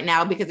there right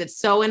now because it's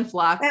so in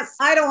flux.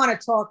 I don't want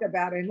to talk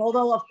about it.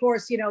 Although, of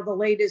course, you know, the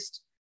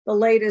latest,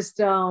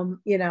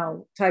 you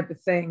know, type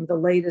of thing, the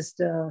latest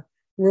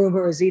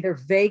rumor is either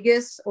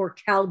Vegas or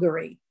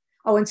Calgary.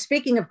 Oh, and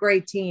speaking of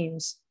great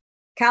teams,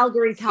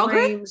 Calgary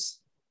Flames,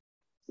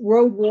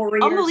 Road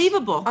Warriors.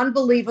 Unbelievable.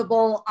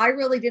 I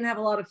really didn't have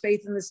a lot of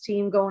faith in this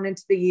team going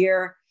into the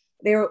year.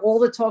 They were all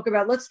the talk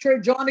about, let's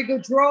trade Johnny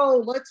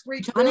Gaudreau.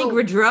 Johnny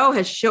Gaudreau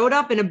has showed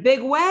up in a big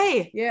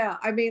way. Yeah.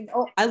 I mean,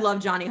 I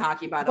love Johnny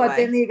Hockey, by the way. But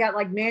then you got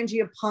like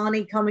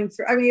Mangiapane coming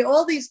through. I mean,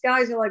 all these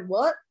guys are like,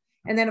 what?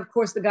 And then, of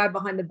course, the guy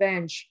behind the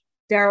bench,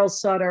 Daryl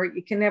Sutter.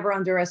 You can never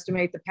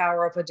underestimate the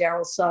power of a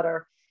Daryl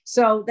Sutter.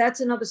 So that's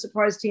another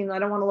surprise team. I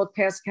don't want to look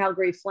past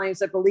Calgary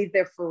Flames. I believe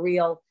they're for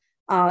real.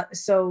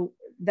 So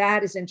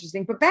that is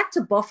interesting. But back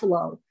to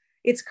Buffalo.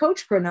 It's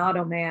Coach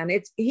Granato, man.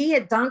 He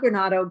had Don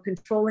Granato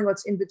controlling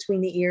what's in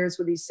between the ears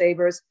with these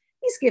Sabres.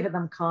 He's given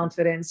them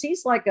confidence.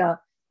 He's like an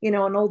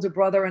older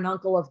brother and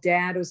uncle of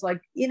Dad who's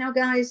like, you know,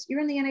 guys,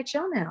 you're in the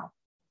NHL now.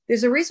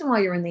 There's a reason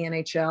why you're in the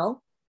NHL.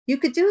 You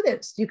could do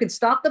this. You could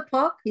stop the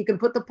puck. You can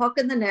put the puck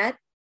in the net.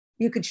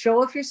 You could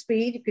show off your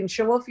speed. You can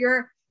show off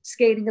your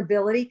skating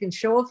ability. You can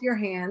show off your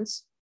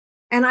hands.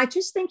 And I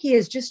just think he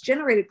has just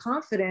generated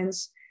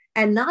confidence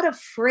and not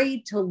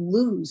afraid to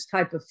lose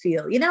type of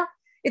feel. You know,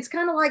 it's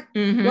kind of like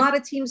a lot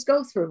of teams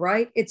go through,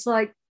 right? It's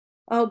like,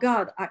 oh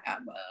God,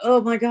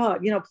 oh my God,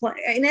 you know, play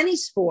in any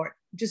sport,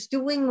 just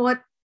doing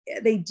what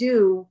they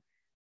do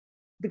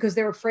because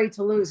they're afraid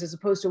to lose, as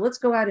opposed to let's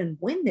go out and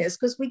win this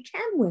because we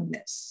can win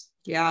this.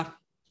 Yeah.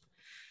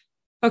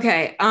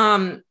 Okay.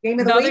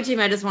 The other team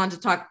I just wanted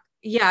to talk.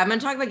 Yeah, I'm going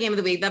to talk about game of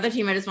the week. The other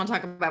team I just want to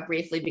talk about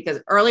briefly, because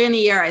earlier in the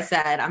year I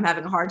said I'm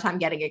having a hard time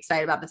getting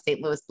excited about the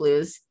St. Louis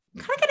Blues. I'm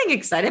kind of getting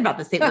excited about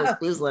the St. Louis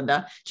Blues,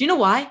 Linda. Do you know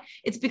why?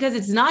 It's because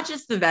it's not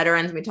just the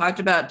veterans. We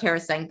talked about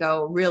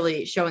Tarasenko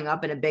really showing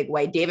up in a big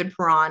way. David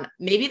Perron,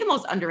 maybe the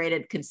most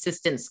underrated,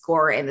 consistent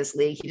scorer in this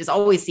league. He just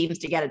always seems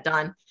to get it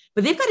done.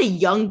 But they've got a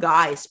young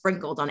guy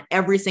sprinkled on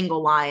every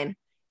single line.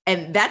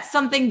 And that's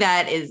something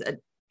that is a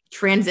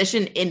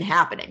transition in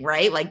happening,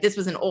 right? Like, this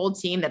was an old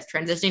team that's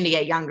transitioning to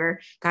get younger.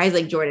 Guys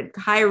like Jordan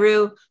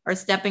Kyrou are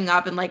stepping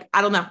up, and like,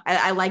 I don't know.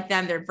 I like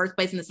them. They're in first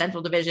place in the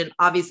Central Division.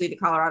 Obviously the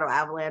Colorado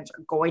Avalanche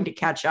are going to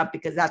catch up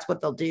because that's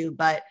what they'll do.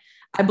 But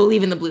I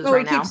believe in the Blues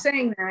right now. We keep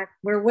saying that.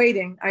 We're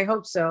waiting. I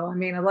hope so. I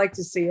mean, I'd like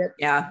to see it.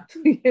 Yeah.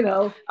 You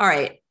know. All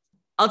right.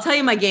 I'll tell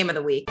you my game of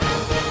the week.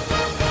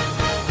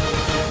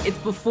 It's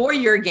before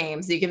your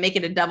game, so you can make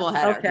it a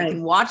doubleheader. Okay. You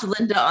can watch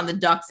Linda on the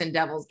Ducks and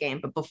Devils game,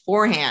 but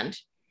beforehand,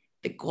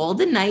 the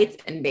Golden Knights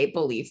and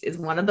Maple Leafs is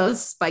one of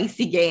those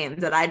spicy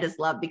games that I just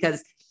love,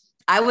 because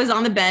I was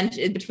on the bench,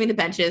 between the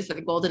benches for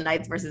the Golden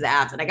Knights versus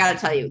Avs. And I got to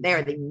tell you, they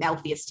are the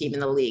mouthiest team in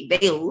the league.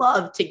 They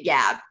love to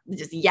gab,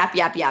 just yap,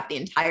 yap, yap the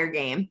entire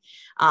game.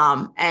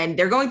 And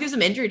they're going through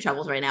some injury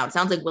troubles right now. It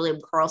sounds like William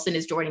Karlsson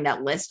is joining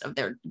that list of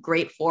their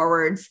great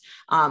forwards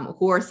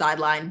who are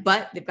sidelined,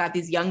 but they've got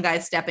these young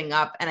guys stepping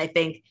up. And I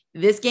think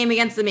this game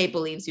against the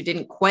Maple Leafs, who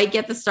didn't quite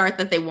get the start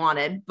that they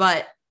wanted,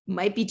 but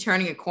might be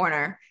turning a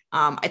corner.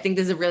 I think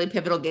this is a really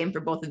pivotal game for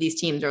both of these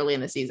teams early in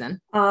the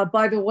season.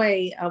 By the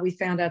way, we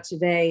found out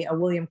today,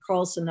 William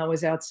Karlsson, though,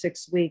 is out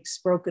 6 weeks,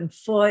 broken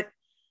foot.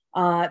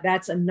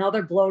 That's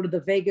another blow to the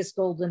Vegas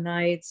Golden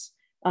Knights.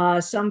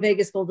 Some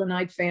Vegas Golden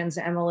Knight fans,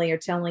 Emily, are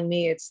telling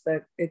me it's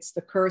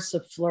the curse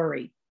of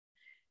Fleury.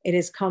 It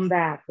has come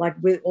back, like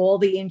with all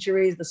the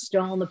injuries, the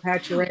Stone, the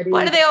Pacioretty.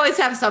 Why do they always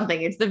have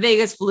something? It's the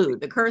Vegas flu,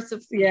 the curse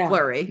of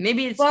Fleury.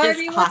 Maybe it's just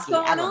what's hockey.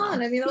 Going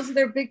on? I mean, those are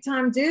their big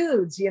time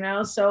dudes, you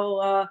know.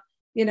 So,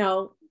 you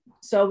know,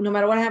 So no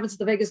matter what happens to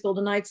the Vegas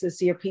Golden Knights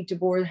this year, Pete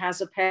DeBoer has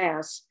a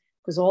pass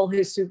because all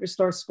his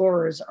superstar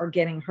scorers are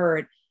getting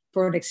hurt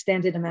for an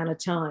extended amount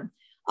of time.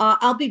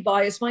 I'll be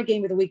biased. My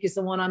game of the week is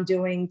the one I'm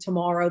doing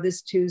tomorrow,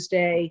 this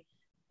Tuesday.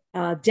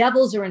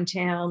 Devils are in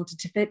town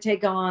to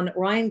take on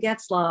Ryan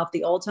Getzlaf,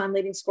 the all-time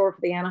leading scorer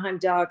for the Anaheim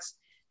Ducks.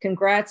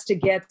 Congrats to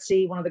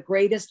Getzy, one of the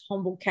greatest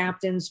humble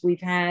captains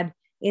we've had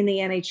in the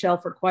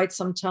NHL for quite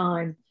some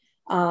time.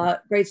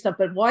 Great stuff.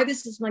 But why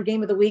this is my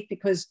game of the week?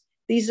 Because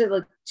these are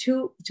like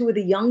two of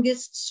the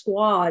youngest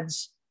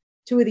squads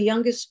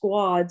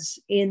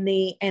in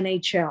the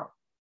NHL.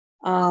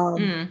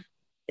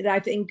 I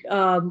think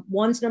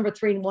one's number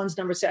 3 and one's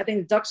number 6. I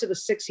think the Ducks are the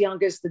 6th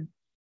youngest,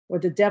 or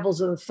the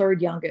Devils are the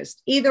 3rd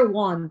youngest. Either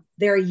one,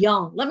 they're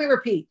young. Let me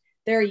repeat,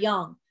 they're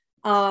young.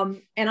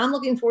 And I'm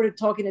looking forward to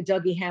talking to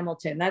Dougie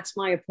Hamilton. That's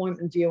my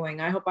appointment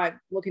viewing. I hope I'm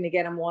looking to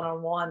get him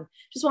one-on-one.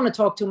 Just want to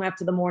talk to him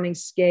after the morning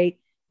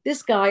skate.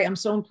 This guy, I'm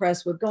so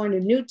impressed with. Going to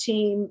new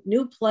team,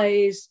 new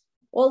plays.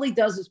 All he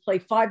does is play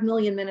 5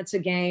 million minutes a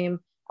game.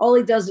 All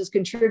he does is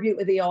contribute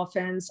with the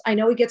offense. I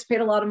know he gets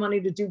paid a lot of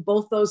money to do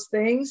both those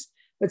things,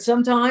 but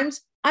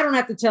sometimes I don't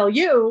have to tell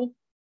you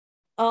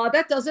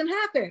that doesn't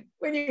happen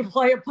when you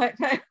play a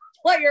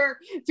player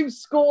to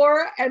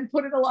score and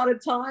put in a lot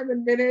of time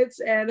and minutes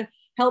and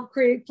help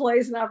create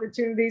plays and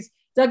opportunities.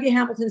 Dougie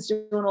Hamilton's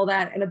doing all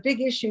that. And a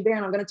big issue there,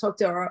 and I'm going to talk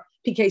to our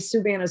PK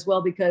Subban as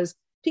well, because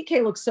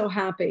PK looks so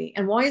happy.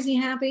 And why is he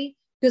happy?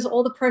 Because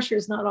all the pressure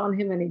is not on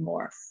him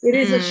anymore. It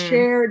is a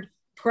shared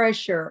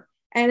pressure.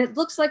 And it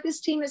looks like this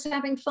team is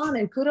having fun.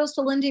 And kudos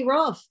to Lindy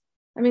Ruff.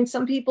 I mean,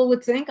 some people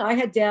would think I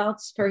had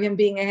doubts for him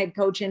being a head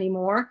coach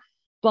anymore.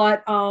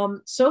 But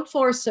so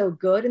far, so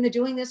good. And they're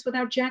doing this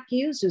without Jack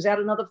Hughes, who's out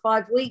another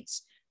 5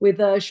 weeks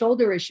with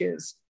shoulder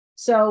issues.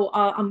 So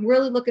I'm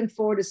really looking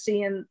forward to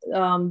seeing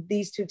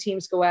these two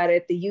teams go at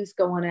it, the youth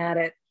going at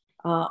it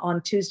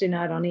on Tuesday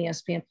night on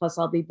ESPN. Plus,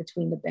 I'll be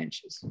between the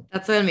benches.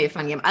 That's going to be a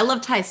fun game. I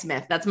love Ty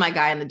Smith. That's my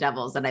guy in the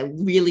Devils that I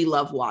really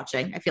love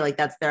watching. I feel like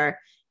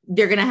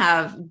they're going to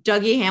have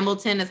Dougie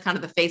Hamilton as kind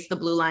of the face of the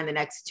blue line the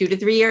next 2 to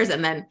 3 years.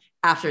 And then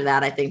after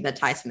that, I think that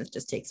Ty Smith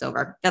just takes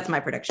over. That's my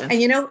prediction.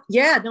 And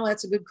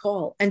that's a good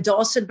call. And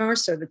Dawson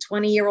Mercer, the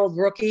 20-year-old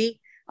rookie,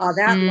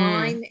 that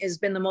line has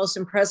been the most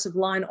impressive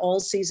line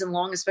all season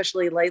long,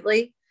 especially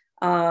lately.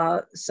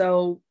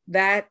 So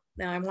that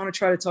I want to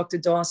try to talk to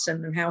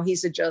Dawson and how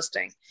he's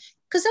adjusting,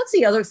 because that's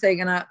the other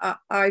thing. And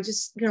I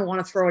just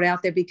want to throw it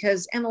out there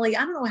because, Emily,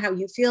 I don't know how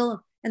you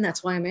feel, and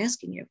that's why I'm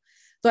asking you.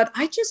 But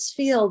I just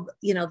feel,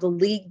 the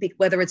league,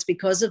 whether it's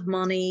because of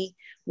money,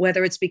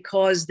 whether it's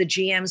because the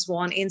GMs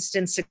want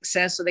instant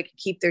success so they can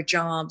keep their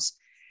jobs,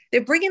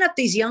 they're bringing up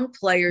these young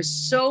players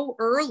so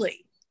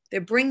early.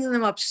 They're bringing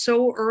them up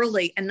so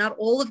early, and not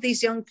all of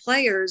these young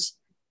players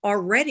are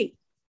ready.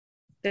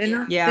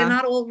 They're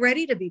not all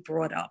ready to be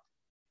brought up.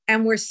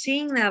 And we're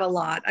seeing that a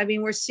lot. I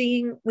mean, we've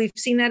seen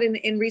that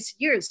in recent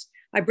years.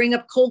 I bring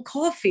up Cole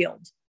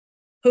Caulfield,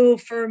 who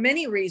for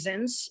many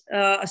reasons,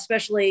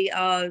 especially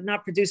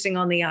not producing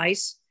on the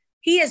ice,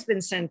 he has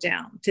been sent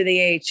down to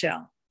the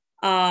AHL.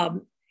 Of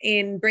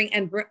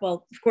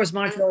course,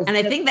 Montreal. And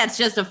I think that's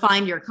just a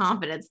find your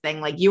confidence thing.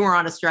 Like, you were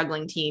on a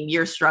struggling team,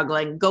 you're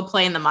struggling, go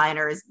play in the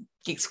minors,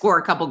 score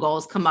a couple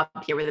goals, come up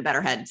here with a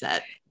better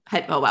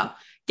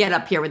get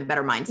up here with a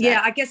better mindset.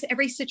 Yeah, I guess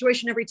every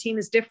situation, every team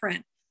is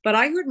different. But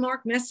I heard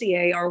Mark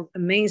Messier, our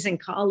amazing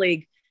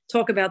colleague,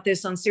 talk about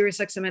this on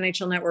SiriusXM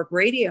NHL Network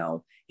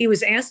Radio. He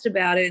was asked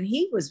about it, and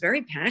he was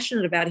very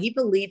passionate about it. He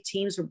believed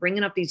teams were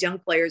bringing up these young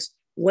players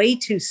way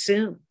too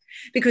soon,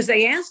 because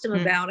they asked him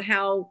about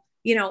how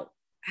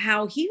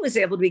he was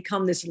able to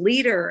become this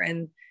leader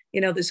and,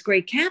 this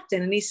great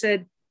captain. And he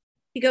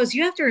goes,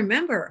 you have to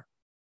remember,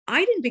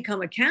 I didn't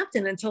become a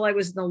captain until I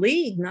was in the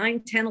league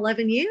 9, 10,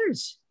 11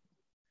 years,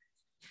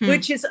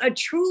 which is a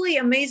truly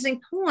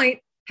amazing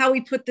point, how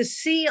he put the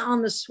C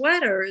on the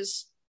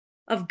sweaters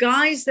of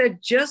guys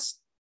that just,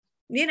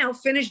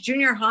 finished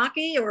junior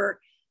hockey or,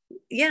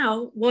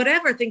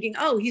 whatever, thinking,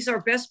 oh, he's our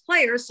best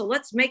player, so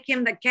let's make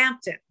him the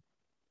captain.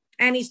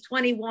 And he's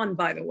 21,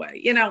 by the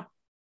way,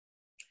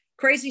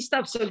 crazy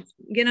stuff. So,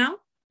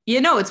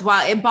 it's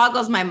wild. It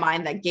boggles my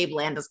mind that Gabe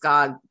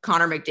Landeskog,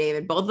 Connor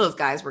McDavid, both those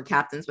guys were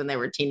captains when they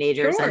were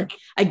teenagers. Sure. And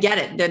I get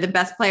it. They're the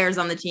best players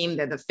on the team.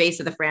 They're the face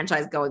of the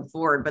franchise going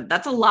forward, but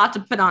that's a lot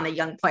to put on a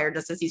young player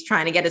just as he's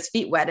trying to get his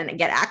feet wet and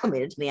get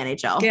acclimated to the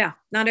NHL. Yeah.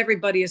 Not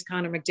everybody is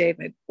Connor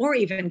McDavid or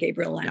even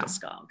Gabriel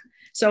Landeskog. No.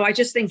 So I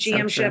just think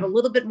GM should have a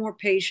little bit more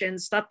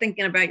patience. Stop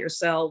thinking about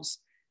yourselves.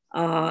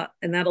 And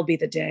that'll be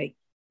the day.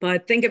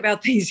 But think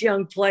about these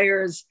young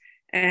players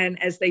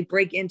and as they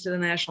break into the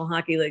National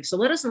Hockey League. So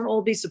let us not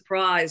all be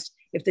surprised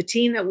if the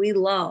team that we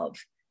love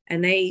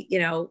and they,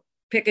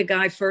 pick a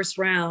guy first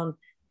round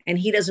and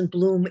he doesn't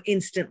bloom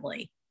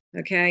instantly.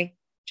 Okay.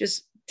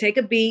 Just take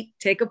a beat,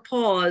 take a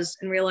pause,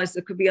 and realize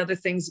there could be other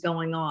things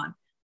going on.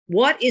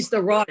 What is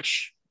the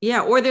rush?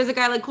 Yeah, or there's a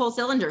guy like Cole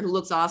Sillinger who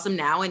looks awesome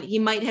now, and he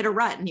might hit a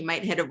rut and he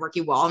might hit a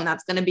rookie wall, and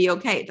that's going to be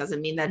okay. It doesn't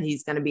mean that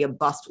he's going to be a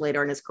bust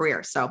later in his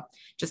career. So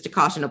just a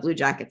caution of Blue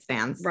Jackets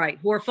fans. Right.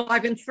 Who are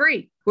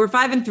 5-3. Who are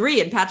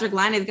 5-3, and Patrick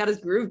Laine's got his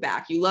groove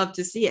back. You love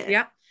to see it.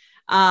 Yep.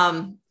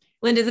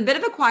 Linda's a bit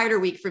of a quieter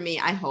week for me,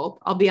 I hope.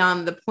 I'll be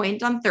on the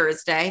Point on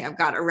Thursday. I've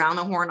got Around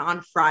the Horn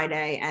on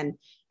Friday, and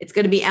it's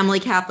going to be Emily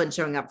Kaplan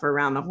showing up for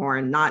Around the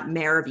Horn, not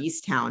Mayor of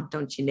Easttown,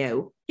 don't you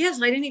know?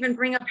 Yes, I didn't even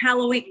bring up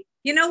Halloween.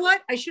 You know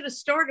what? I should have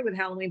started with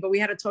Halloween, but we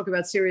had to talk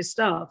about serious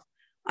stuff.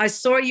 I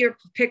saw your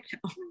pic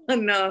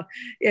on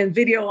in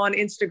video on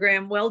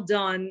Instagram. Well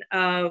done.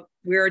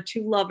 We are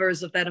two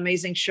lovers of that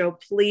amazing show.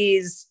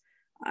 Please,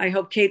 I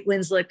hope Kate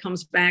Winslet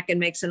comes back and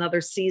makes another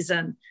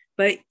season.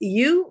 But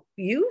you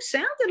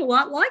sounded a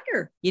lot like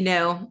her. You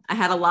know, I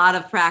had a lot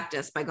of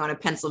practice by going to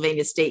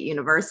Pennsylvania State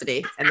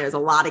University, and there's a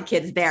lot of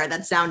kids there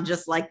that sound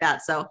just like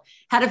that. So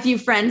had a few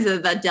friends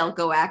of the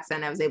Delco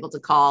accent I was able to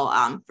call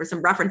for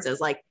some references,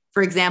 like,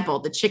 for example,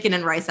 the chicken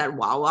and rice at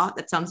Wawa.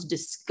 That sounds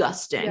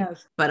disgusting,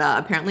 yes. But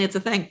apparently it's a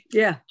thing.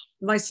 Yeah.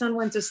 My son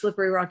went to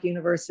Slippery Rock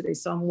University,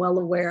 so I'm well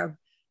aware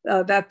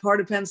of that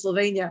part of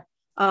Pennsylvania.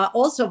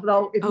 Also,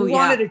 though, if you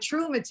wanted a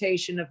true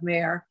imitation of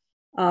Mayor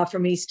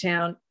from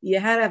Easttown, you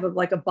had to have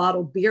a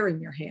bottled beer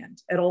in your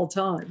hand at all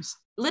times.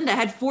 Linda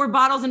had 4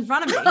 bottles in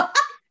front of me.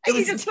 There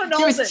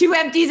was 2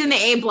 empties in the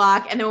A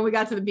block, and then when we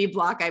got to the B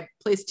block, I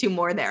placed 2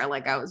 more there,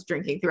 like I was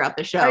drinking throughout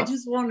the show. I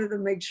just wanted to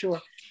make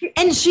sure.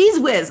 And Cheese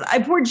Whiz. I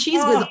poured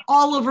Cheese Whiz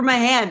all over my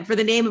hand for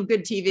the name of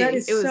good TV. That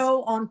is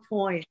so on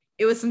point.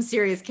 It was some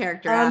serious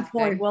character on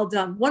acting. Point. Well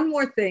done. One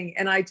more thing,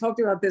 and I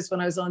talked about this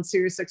when I was on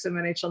Sirius XM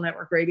NHL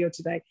Network Radio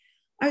today.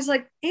 I was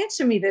like,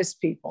 answer me this,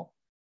 people.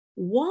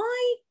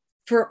 Why,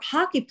 for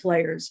hockey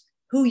players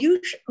who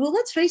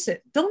let's face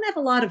it, don't have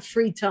a lot of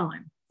free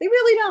time? They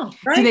really don't,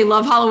 right? Do they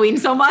love Halloween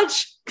so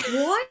much?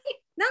 Why?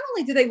 Not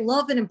only do they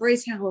love and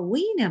embrace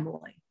Halloween,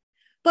 Emily,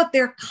 but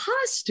their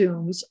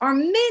costumes are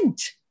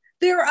mint.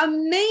 They're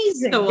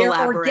amazing. So they're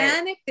elaborate.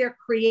 Organic. They're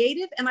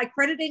creative. Am I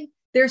crediting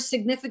their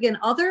significant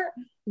other?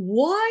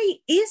 Why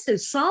is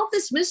this? Solve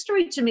this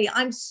mystery to me.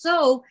 I'm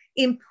so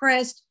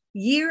impressed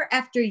year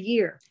after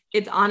year.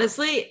 It's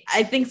honestly,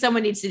 I think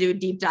someone needs to do a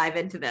deep dive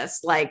into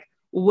this. Like,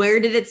 where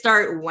did it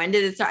start? When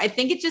did it start? I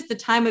think it's just the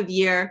time of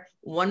year,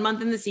 1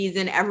 month in the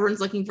season, everyone's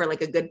looking for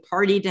like a good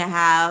party to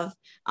have.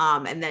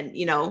 And then,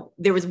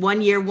 there was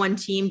 1 year, one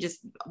team just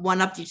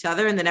one-upped each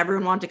other, and then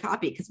everyone wanted to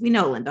copy, because we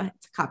know, Linda,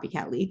 it's a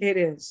copycat league. It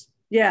is.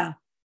 Yeah.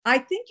 I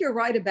think you're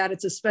right about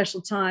it's a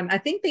special time. I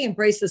think they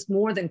embrace this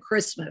more than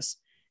Christmas.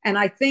 And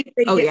I think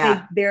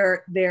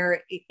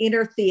their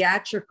inner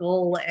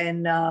theatrical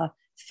and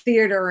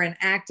theater and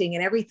acting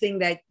and everything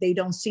that they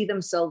don't see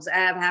themselves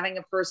having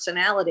a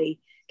personality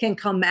can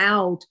come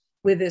out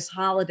with this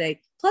holiday.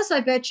 Plus,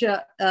 I bet you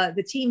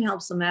the team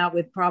helps them out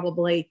with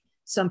probably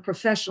some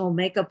professional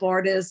makeup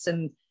artists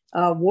and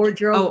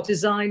wardrobe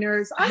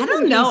designers. I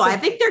don't know. I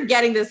think they're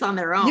getting this on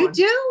their own. You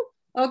do?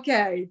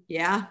 Okay.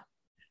 Yeah.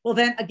 Well,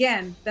 then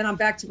I'm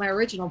back to my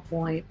original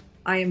point.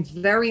 I am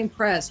very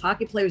impressed.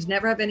 Hockey players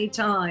never have any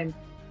time.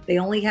 They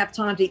only have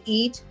time to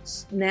eat,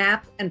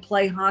 nap, and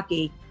play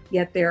hockey,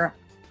 yet their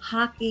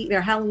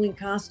Halloween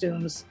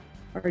costumes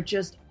are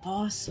just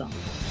awesome.